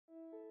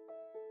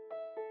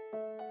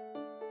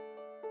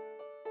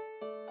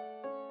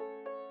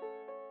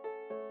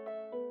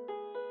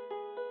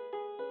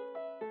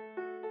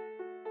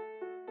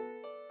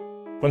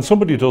When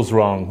somebody does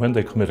wrong, when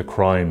they commit a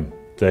crime,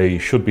 they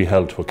should be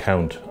held to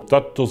account.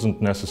 That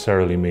doesn't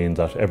necessarily mean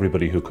that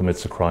everybody who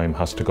commits a crime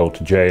has to go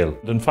to jail.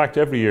 In fact,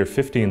 every year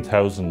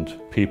 15,000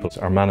 people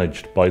are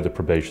managed by the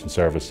Probation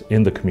Service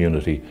in the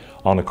community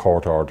on a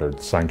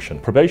court-ordered sanction.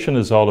 Probation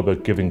is all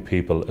about giving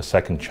people a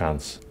second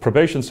chance.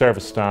 Probation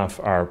Service staff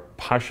are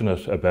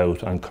passionate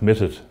about and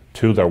committed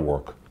to their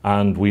work.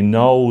 And we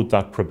know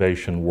that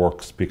probation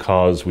works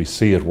because we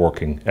see it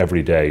working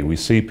every day. We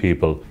see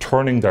people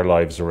turning their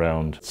lives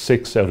around.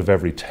 6 out of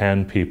every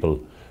 10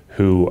 people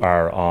who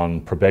are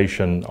on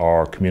probation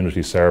or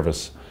community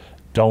service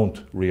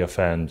don't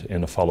reoffend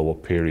in a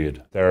follow-up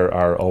period. There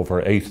are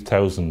over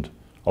 8,000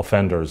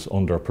 offenders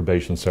under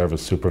probation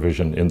service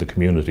supervision in the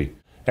community.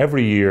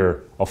 Every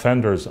year,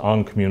 offenders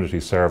on community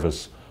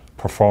service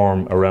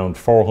perform around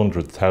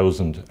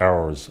 400,000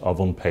 hours of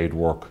unpaid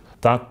work.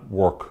 That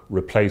work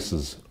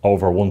replaces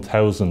over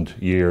 1,000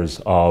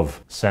 years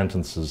of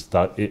sentences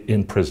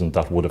in prison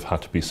that would have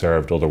had to be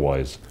served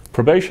otherwise.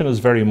 Probation is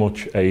very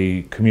much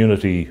a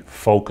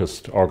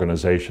community-focused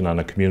organisation and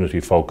a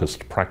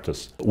community-focused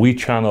practice. We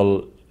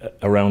channel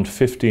around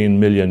 €15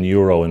 million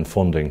in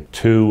funding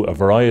to a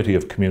variety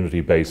of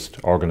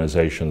community-based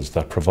organisations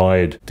that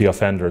provide the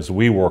offenders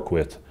we work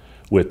with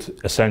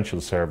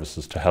essential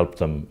services to help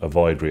them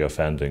avoid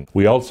reoffending.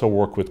 We also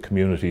work with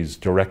communities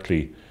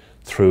directly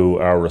through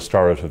our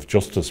restorative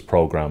justice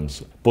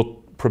programs. But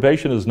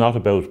probation is not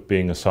about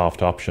being a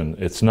soft option.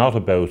 It's not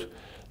about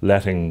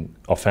letting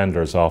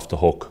offenders off the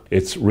hook.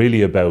 It's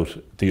really about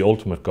the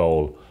ultimate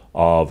goal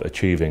of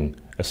achieving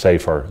a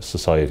safer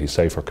society,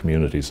 safer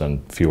communities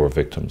and fewer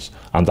victims.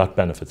 And that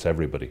benefits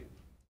everybody.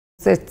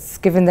 It's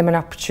given them an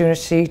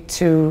opportunity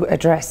to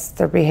address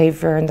their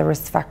behaviour and the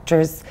risk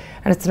factors,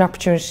 and it's an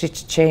opportunity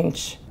to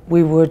change.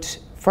 We would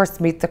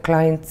first meet the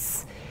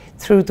clients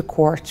through the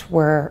court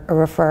where a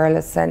referral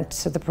is sent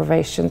to the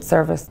Probation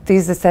Service.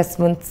 These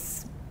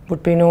assessments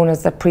would be known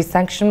as a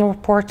pre-sanction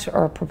report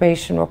or a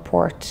probation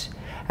report,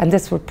 and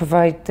this would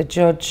provide the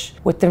judge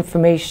with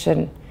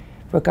information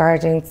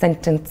regarding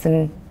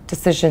sentencing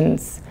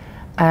decisions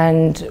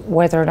and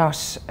whether or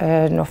not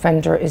an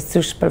offender is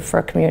suitable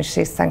for a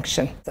community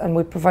sanction. And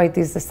we provide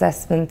these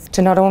assessments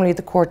to not only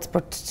the courts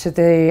but to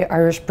the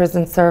Irish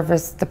Prison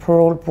Service, the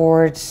Parole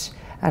Board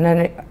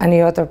and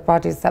any other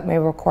bodies that may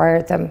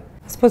require them.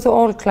 I suppose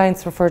all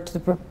clients referred to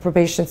the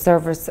Probation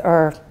Service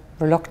are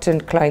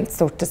reluctant clients,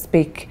 so to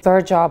speak.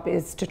 Our job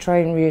is to try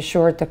and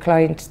reassure the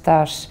client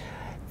that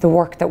the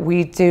work that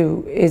we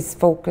do is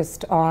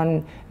focused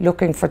on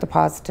looking for the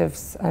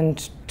positives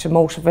and to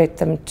motivate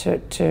them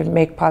to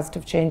make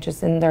positive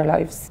changes in their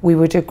lives. We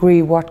would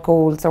agree what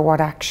goals or what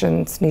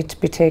actions need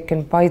to be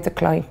taken by the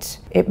client.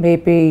 It may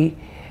be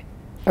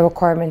a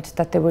requirement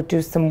that they would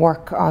do some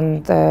work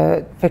on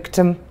the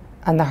victim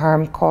and the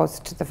harm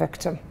caused to the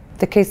victim.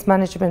 The case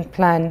management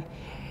plan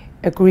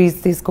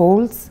agrees these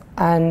goals,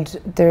 and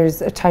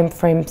there's a time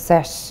frame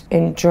set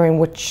in during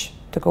which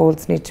the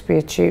goals need to be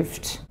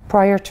achieved.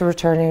 Prior to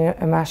returning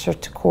a matter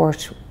to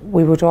court,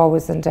 we would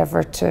always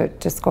endeavour to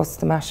discuss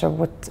the matter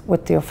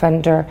with the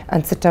offender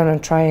and sit down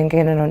and try and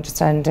gain an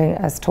understanding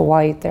as to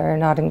why they're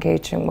not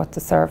engaging with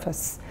the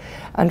service.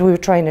 And we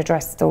would try and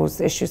address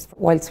those issues.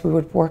 Whilst we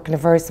would work in a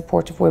very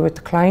supportive way with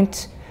the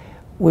client,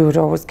 we would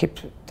always keep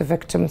the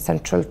victim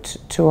central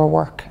to our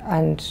work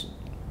and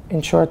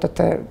ensure that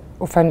the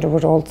offender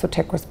would also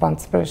take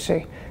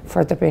responsibility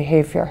for the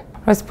behaviour.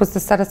 I suppose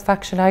the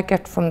satisfaction I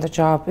get from the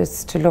job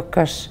is to look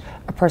at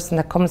a person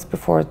that comes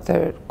before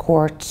the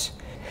court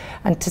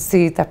and to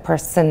see that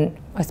person,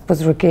 I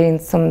suppose, regain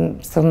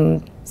some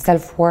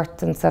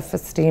self-worth and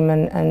self-esteem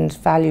and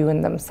value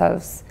in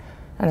themselves,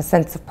 and a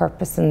sense of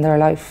purpose in their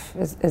life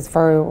is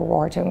very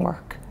rewarding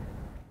work.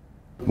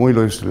 My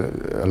life's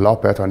a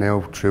lot better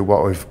now through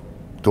what I've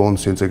done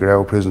since I got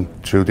out of prison,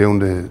 through doing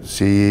the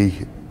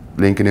CE,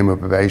 linking in with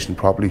probation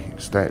properly,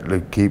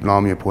 keeping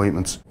on my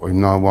appointments.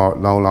 I'm no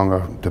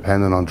longer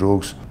dependent on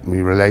drugs. My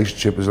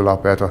relationship is a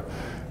lot better.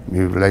 My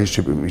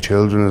relationship with my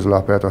children is a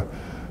lot better.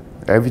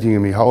 Everything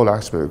in my whole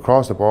aspect,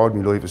 across the board,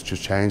 my life has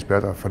just changed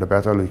better, for the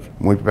better.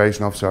 My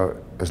probation officer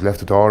has left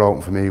the door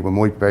open for me when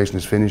my probation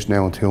is finished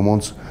now in 2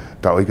 months,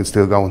 that I can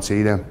still go and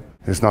see them.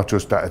 It's not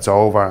just that it's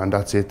over and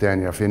that's it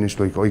then, you're finished.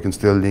 I can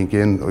still link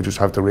in, I just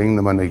have to ring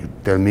them and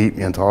they'll meet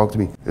me and talk to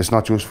me. It's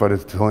not just for the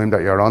time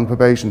that you're on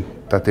probation,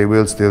 that they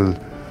will still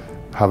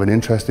have an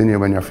interest in you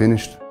when you're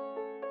finished.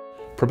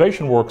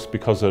 Probation works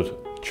because it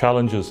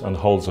challenges and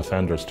holds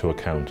offenders to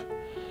account.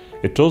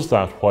 It does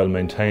that while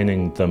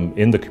maintaining them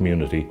in the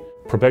community.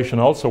 Probation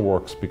also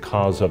works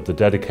because of the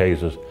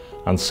dedicated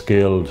and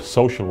skilled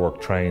social work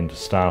trained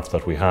staff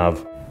that we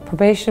have.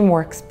 Probation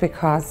works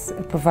because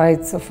it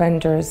provides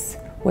offenders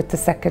with the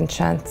second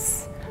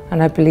chance,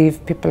 and I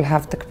believe people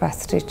have the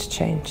capacity to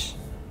change.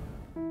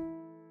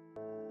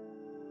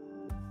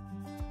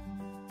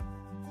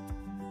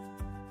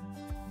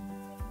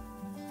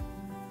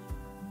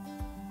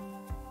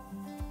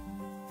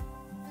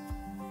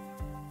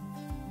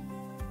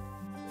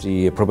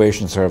 The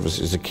Probation Service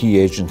is a key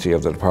agency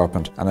of the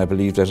department, and I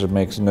believe that it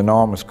makes an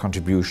enormous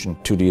contribution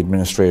to the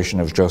administration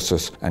of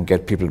justice and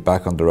get people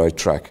back on the right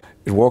track.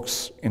 It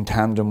works in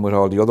tandem with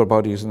all the other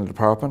bodies in the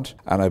department,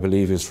 and I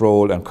believe its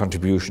role and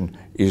contribution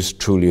is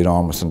truly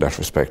enormous in that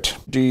respect.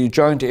 The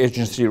Joint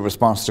Agency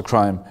Response to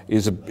Crime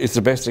is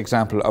the best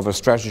example of a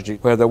strategy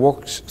where they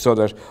work so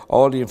that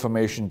all the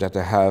information that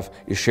they have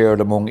is shared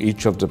among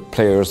each of the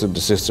players in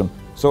the system.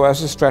 So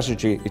as a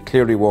strategy, it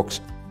clearly works.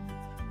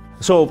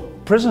 So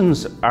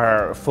prisons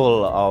are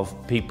full of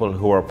people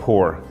who are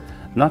poor,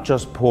 not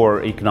just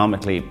poor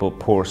economically, but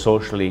poor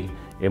socially,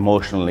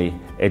 emotionally,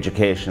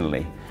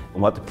 educationally.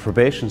 And what the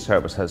Probation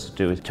Service has to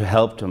do is to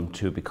help them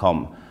to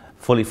become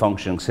fully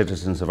functioning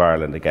citizens of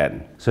Ireland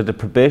again. So the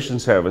Probation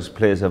Service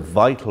plays a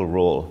vital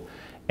role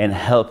in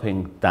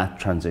helping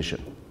that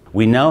transition.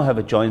 We now have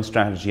a joint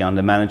strategy on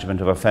the management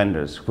of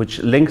offenders, which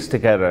links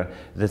together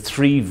the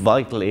three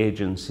vital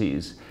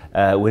agencies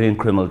within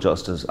criminal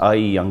justice,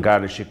 i.e. An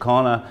Garda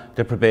Síochána,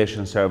 the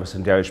Probation Service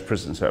and the Irish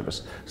Prison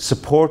Service,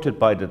 supported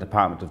by the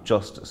Department of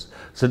Justice.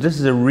 So this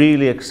is a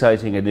really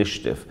exciting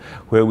initiative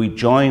where we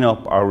join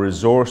up our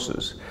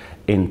resources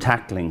in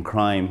tackling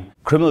crime.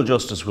 Criminal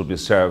justice will be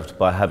served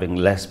by having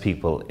less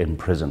people in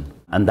prison,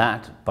 and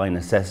that by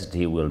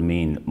necessity will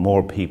mean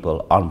more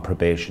people on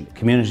probation.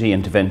 Community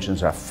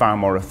interventions are far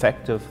more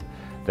effective,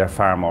 they're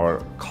far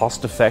more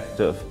cost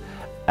effective,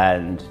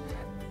 and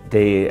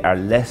they are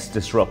less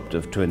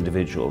disruptive to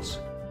individuals.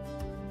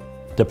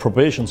 The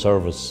Probation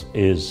Service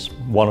is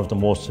one of the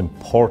most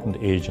important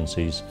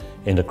agencies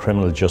in the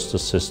criminal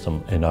justice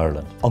system in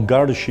Ireland. An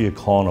Garda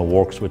Síochána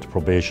works with the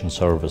Probation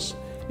Service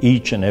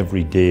each and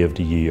every day of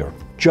the year.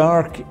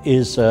 JARC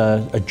is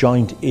a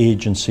joint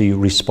agency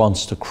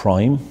response to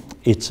crime.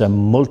 It's a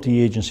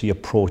multi-agency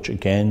approach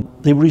again.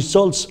 The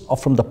results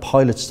from the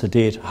pilots to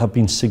date have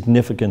been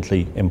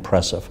significantly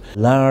impressive.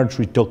 Large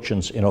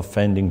reductions in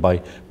offending by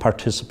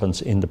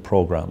participants in the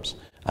programmes.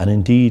 And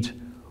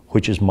indeed,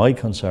 which is my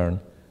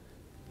concern,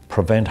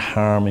 prevent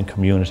harm in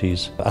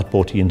communities at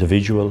both the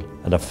individual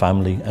and the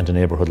family and the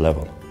neighbourhood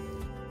level.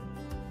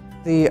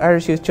 The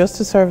Irish Youth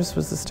Justice Service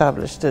was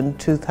established in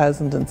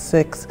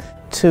 2006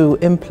 to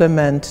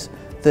implement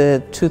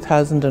the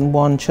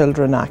 2001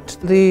 Children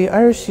Act. The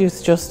Irish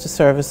Youth Justice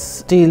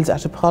Service deals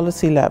at a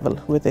policy level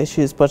with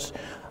issues, but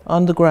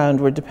on the ground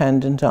we're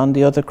dependent on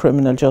the other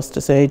criminal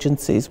justice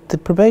agencies. The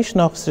probation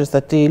officers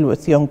that deal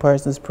with young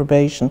persons'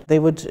 probation, they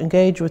would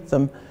engage with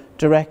them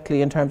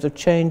directly in terms of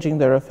changing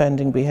their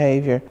offending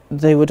behaviour.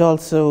 They would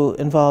also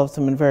involve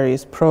them in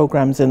various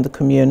programmes in the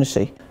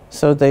community.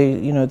 So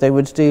they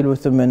would deal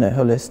with them in a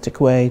holistic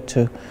way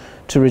to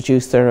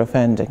reduce their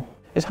offending.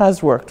 It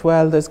has worked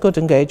well. There's good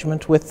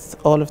engagement with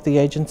all of the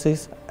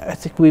agencies. I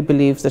think we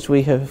believe that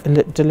we have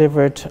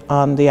delivered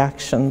on the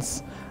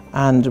actions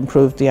and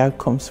improved the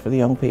outcomes for the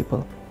young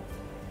people.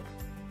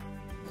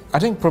 I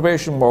think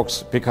probation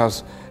works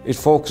because it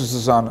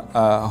focuses on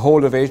a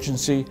whole of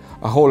agency,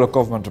 a whole of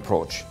government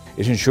approach.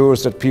 It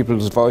ensures that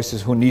people's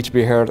voices who need to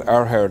be heard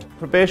are heard.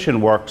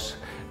 Probation works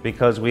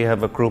because we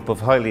have a group of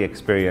highly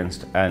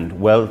experienced and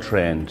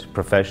well-trained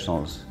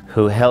professionals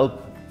who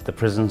help the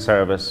prison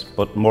service,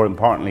 but more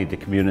importantly the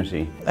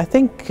community. I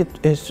think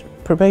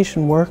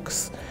probation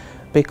works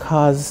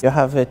because you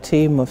have a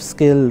team of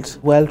skilled,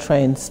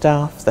 well-trained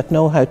staff that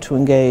know how to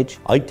engage.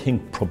 I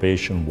think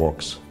probation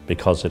works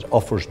because it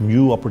offers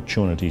new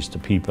opportunities to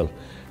people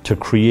to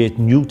create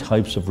new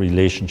types of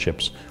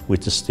relationships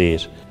with the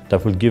state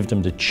that will give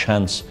them the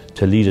chance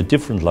to lead a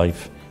different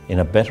life in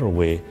a better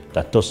way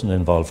that doesn't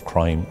involve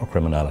crime or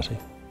criminality.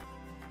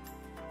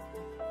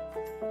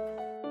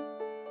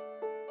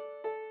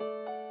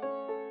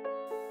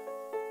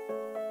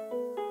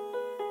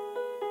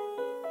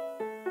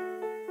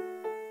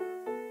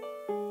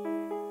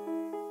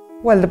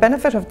 Well, the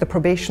benefit of the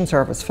Probation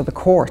Service for the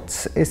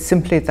courts is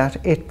simply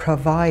that it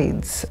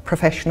provides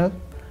professional,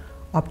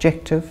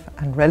 objective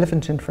and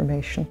relevant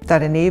information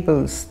that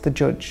enables the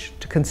judge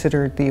to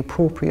consider the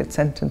appropriate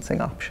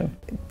sentencing option,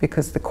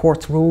 because the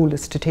court's role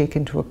is to take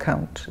into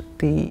account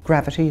the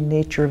gravity and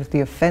nature of the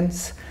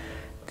offence,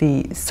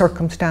 the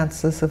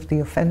circumstances of the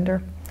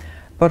offender,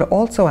 but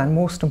also, and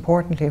most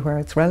importantly where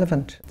it's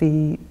relevant,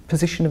 the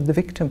position of the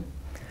victim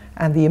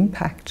and the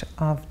impact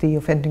of the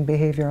offending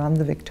behaviour on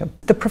the victim.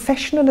 The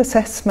professional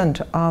assessment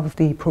of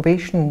the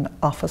probation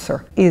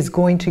officer is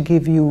going to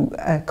give you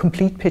a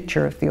complete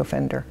picture of the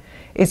offender.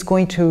 It's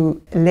going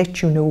to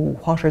let you know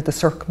what are the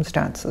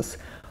circumstances,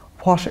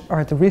 what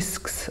are the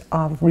risks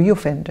of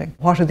reoffending,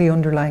 what are the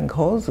underlying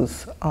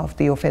causes of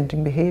the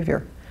offending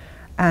behaviour.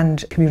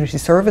 And community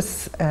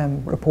service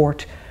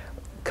report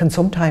can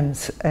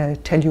sometimes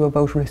tell you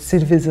about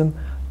recidivism,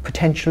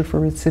 potential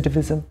for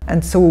recidivism.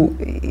 And so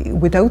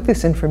without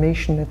this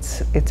information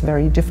it's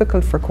very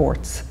difficult for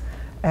courts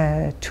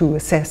to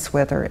assess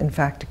whether in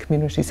fact a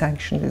community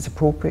sanction is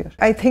appropriate.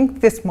 I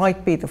think this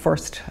might be the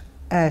first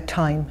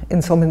time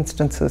in some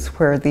instances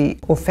where the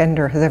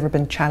offender has ever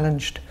been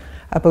challenged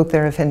about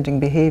their offending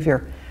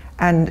behaviour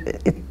and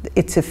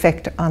its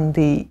effect on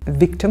the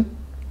victim,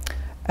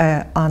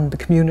 on the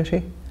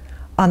community,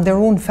 on their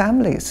own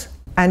families.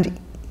 And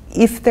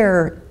if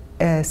they're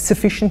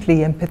sufficiently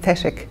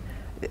empathetic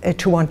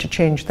to want to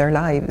change their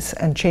lives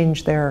and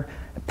change their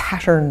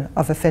pattern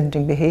of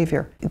offending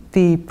behaviour,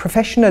 the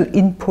professional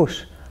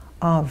input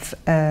of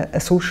a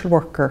social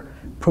worker,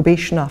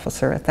 probation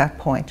officer at that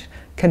point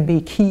can be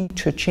key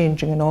to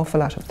changing an awful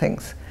lot of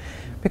things.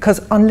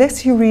 Because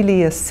unless you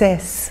really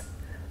assess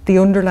the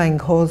underlying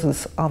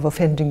causes of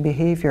offending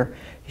behaviour,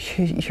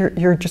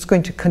 you're just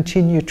going to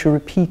continue to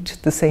repeat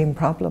the same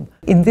problem.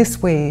 In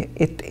this way,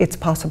 it's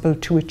possible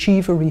to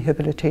achieve a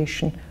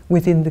rehabilitation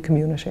within the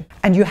community.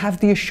 And you have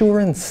the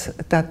assurance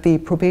that the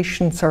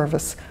probation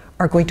service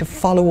are going to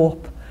follow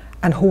up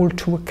and hold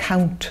to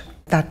account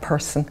that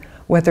person,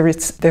 whether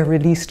it's they're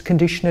released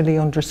conditionally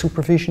under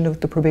supervision of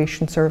the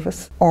probation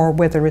service or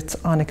whether it's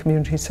on a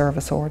community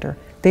service order.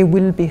 They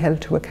will be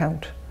held to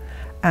account,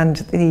 and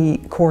the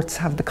courts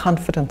have the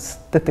confidence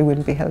that they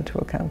will be held to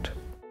account.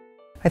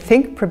 I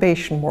think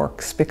probation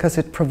works because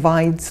it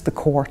provides the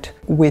court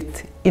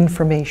with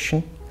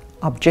information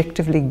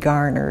objectively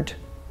garnered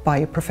by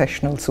a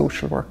professional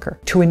social worker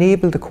to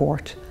enable the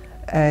court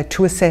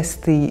to assess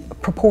the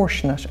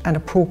proportionate and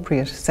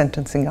appropriate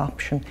sentencing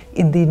option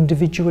in the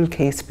individual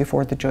case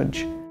before the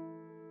judge.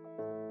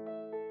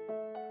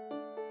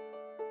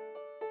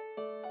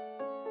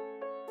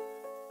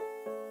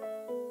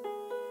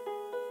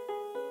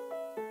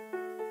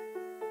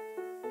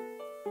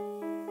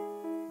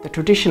 The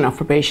tradition of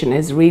probation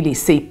is really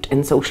seeped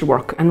in social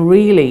work and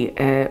really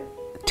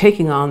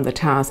taking on the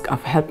task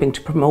of helping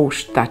to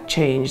promote that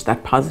change,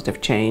 that positive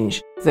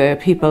change. The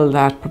people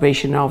that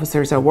probation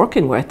officers are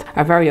working with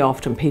are very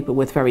often people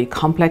with very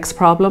complex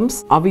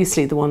problems.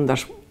 Obviously the one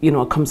that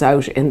comes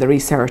out in the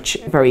research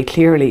very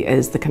clearly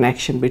is the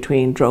connection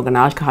between drug and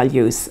alcohol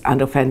use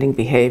and offending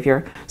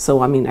behaviour.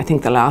 So I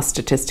think the last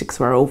statistics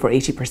were over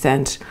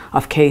 80%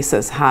 of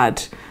cases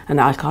had an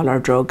alcohol or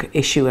drug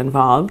issue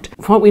involved.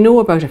 What we know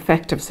about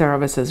effective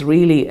services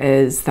really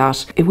is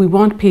that if we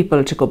want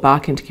people to go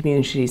back into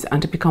communities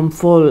and to become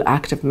full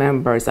active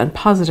members and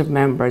positive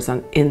members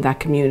in that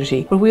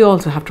community, but we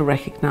also have to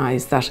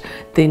recognise that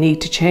they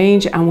need to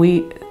change, and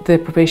the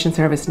probation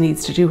service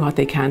needs to do what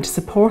they can to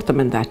support them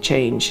in that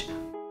change.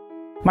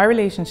 My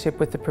relationship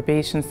with the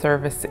probation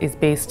service is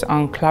based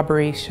on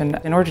collaboration.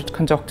 In order to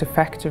conduct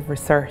effective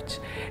research,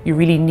 you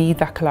really need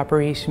that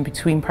collaboration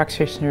between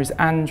practitioners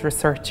and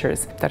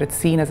researchers, that it's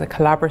seen as a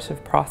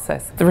collaborative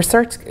process. The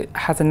research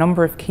has a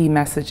number of key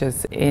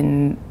messages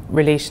in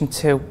relation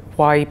to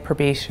why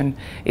probation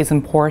is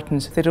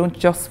important. They don't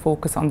just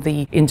focus on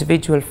the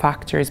individual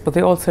factors, but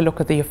they also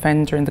look at the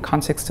offender in the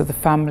context of the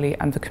family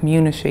and the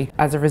community.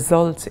 As a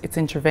result, its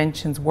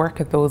interventions work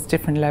at those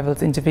different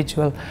levels,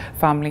 individual,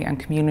 family and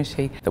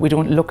community, that we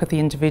don't look at the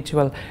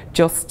individual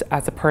just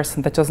as a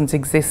person that doesn't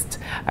exist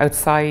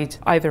outside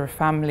either a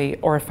family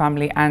or a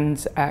family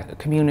and a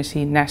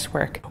community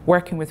network.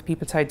 Working with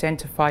people to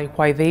identify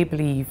why they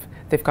believe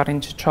they've got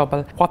into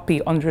trouble, what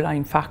the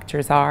underlying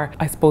factors are.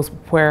 I suppose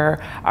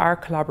where our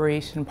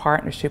collaboration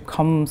partnership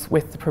comes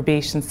with the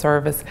probation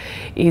service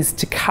is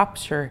to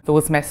capture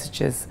those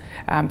messages,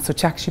 so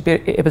to actually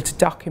be able to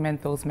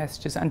document those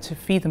messages and to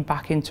feed them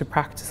back into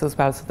practice as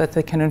well, so that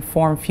they can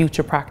inform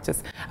future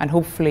practice and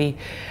hopefully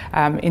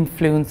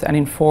influence and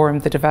inform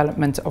the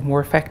development of more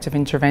effective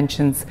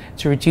interventions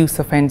to reduce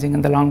offending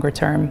in the longer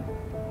term.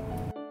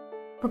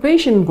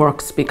 Probation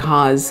works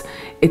because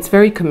it's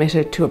very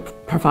committed to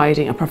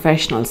providing a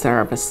professional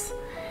service.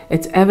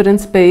 It's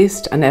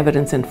evidence-based and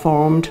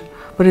evidence-informed,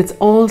 but it's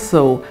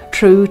also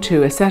true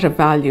to a set of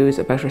values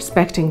about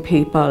respecting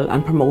people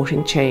and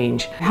promoting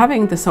change.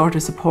 Having the sort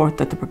of support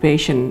that the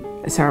probation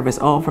service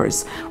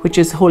offers, which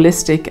is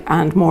holistic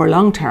and more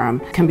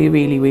long-term, can be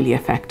really, really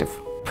effective.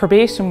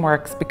 Probation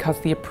works because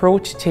the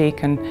approach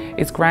taken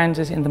is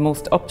grounded in the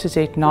most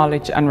up-to-date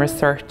knowledge and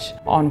research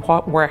on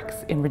what works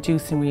in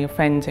reducing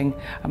reoffending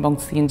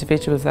amongst the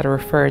individuals that are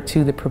referred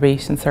to the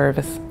probation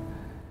service.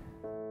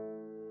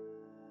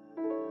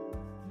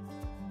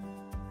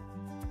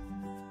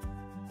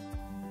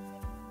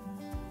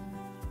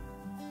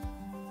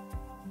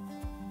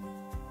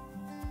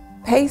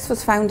 PACE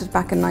was founded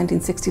back in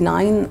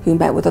 1969. We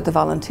met with other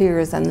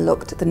volunteers and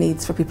looked at the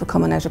needs for people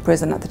coming out of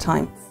prison at the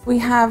time. We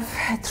have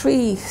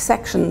 3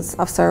 sections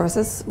of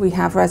services. We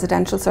have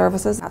residential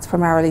services. That's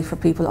primarily for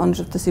people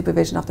under the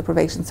supervision of the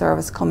probation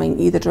service coming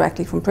either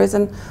directly from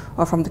prison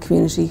or from the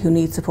community who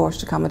need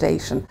supported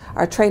accommodation.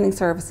 Our training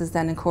services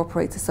then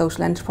incorporates a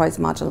social enterprise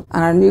module,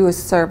 and our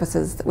newest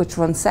services, which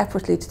run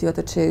separately to the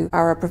other 2,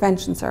 are our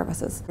prevention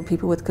services for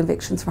people with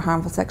convictions for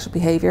harmful sexual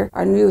behaviour.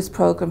 Our newest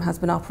programme has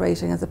been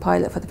operating as a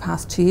pilot for the past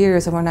last 2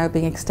 years, and we're now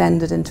being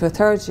extended into a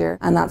third year,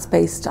 and that's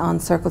based on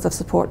circles of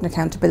support and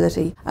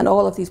accountability. And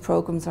all of these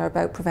programs are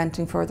about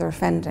preventing further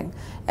offending.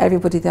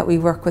 Everybody that we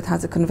work with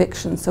has a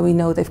conviction, so we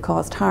know they've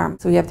caused harm.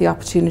 So we have the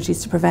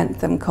opportunities to prevent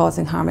them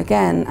causing harm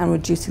again and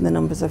reducing the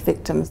numbers of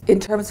victims. In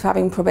terms of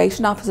having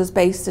probation officers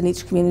based in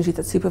each community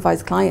that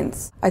supervise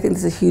clients, I think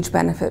there's a huge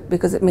benefit,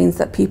 because it means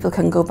that people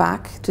can go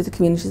back to the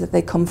community that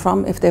they come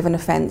from if they have an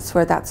offence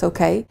where that's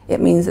okay.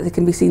 It means that they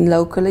can be seen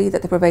locally,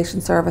 that the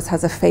probation service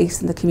has a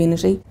face in the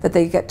community, that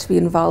they get to be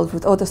involved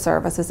with other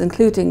services,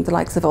 including the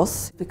likes of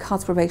us.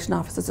 Because probation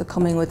officers are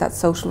coming with that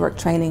social work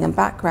training and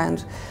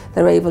background,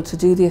 they're able to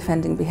do the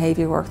offending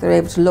behaviour work. They're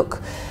able to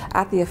look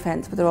at the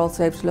offence, but they're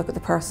also able to look at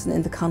the person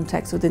in the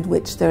context within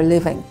which they're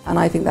living. And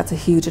I think that's a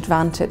huge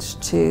advantage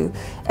to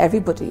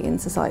everybody in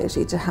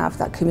society, to have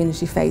that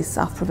community face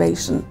of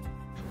probation.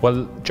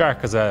 Well,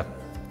 JARC is a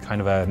kind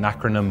of an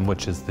acronym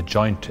which is the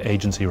Joint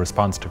Agency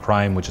Response to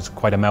Crime, which is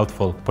quite a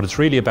mouthful, but it's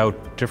really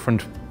about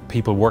different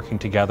people working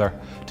together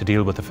to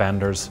deal with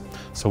offenders.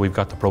 So we've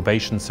got the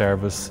Probation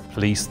Service,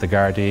 police, the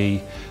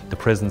Gardaí, the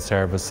prison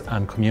service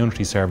and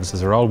community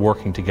services are all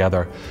working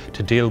together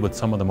to deal with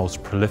some of the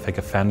most prolific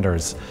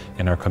offenders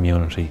in our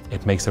community.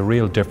 It makes a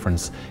real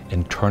difference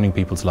in turning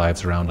people's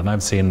lives around, and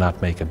I've seen that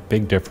make a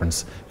big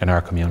difference in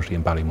our community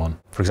in Ballymun.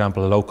 For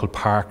example, a local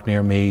park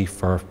near me,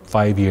 for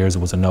 5 years it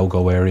was a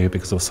no-go area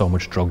because there was so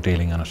much drug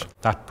dealing in it.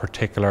 That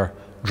particular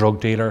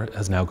drug dealer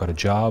has now got a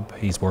job.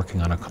 He's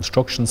working on a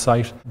construction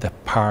site. The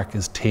park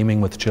is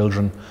teeming with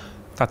children.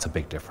 That's a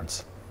big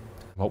difference.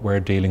 What we're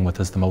dealing with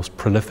is the most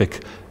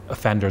prolific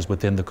offenders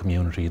within the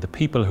community, the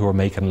people who are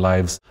making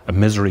lives a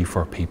misery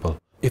for people.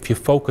 If you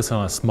focus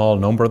on a small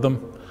number of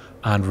them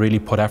and really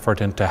put effort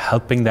into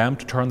helping them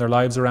to turn their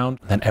lives around,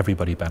 then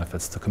everybody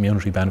benefits. The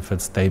community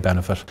benefits, they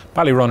benefit.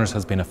 Ballyrunners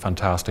has been a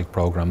fantastic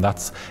programme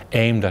that's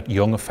aimed at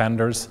young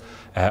offenders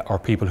or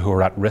people who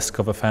are at risk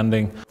of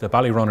offending. The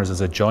Ballyrunners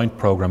is a joint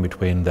programme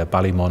between the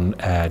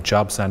Ballymun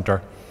Job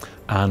Centre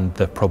and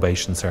the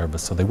Probation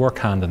Service, so they work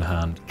hand in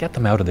hand. Get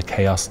them out of the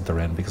chaos that they're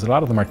in, because a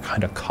lot of them are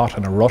kind of caught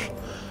in a rut.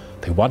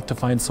 They want to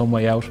find some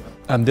way out,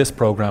 and this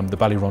programme, the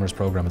Ballyrunners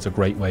programme, is a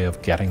great way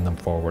of getting them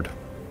forward.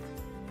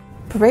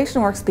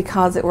 Probation works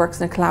because it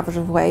works in a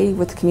collaborative way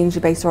with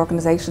community-based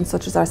organisations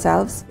such as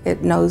ourselves.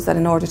 It knows that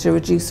in order to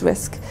reduce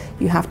risk,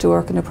 you have to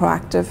work in a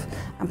proactive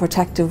and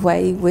protective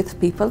way with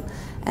people.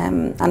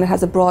 And it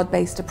has a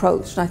broad-based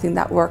approach, and I think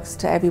that works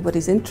to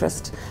everybody's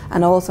interest.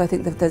 And also I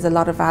think that there's a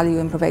lot of value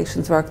in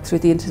probation's work through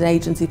the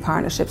interagency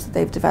partnerships that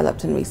they've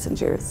developed in recent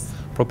years.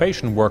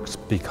 Probation works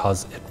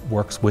because it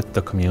works with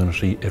the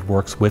community, it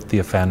works with the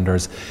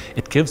offenders,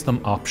 it gives them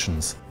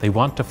options. They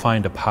want to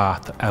find a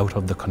path out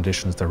of the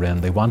conditions they're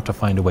in, they want to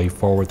find a way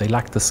forward, they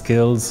lack the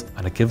skills,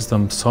 and it gives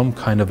them some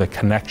kind of a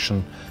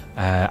connection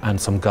and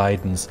some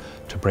guidance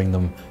to bring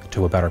them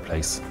to a better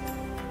place.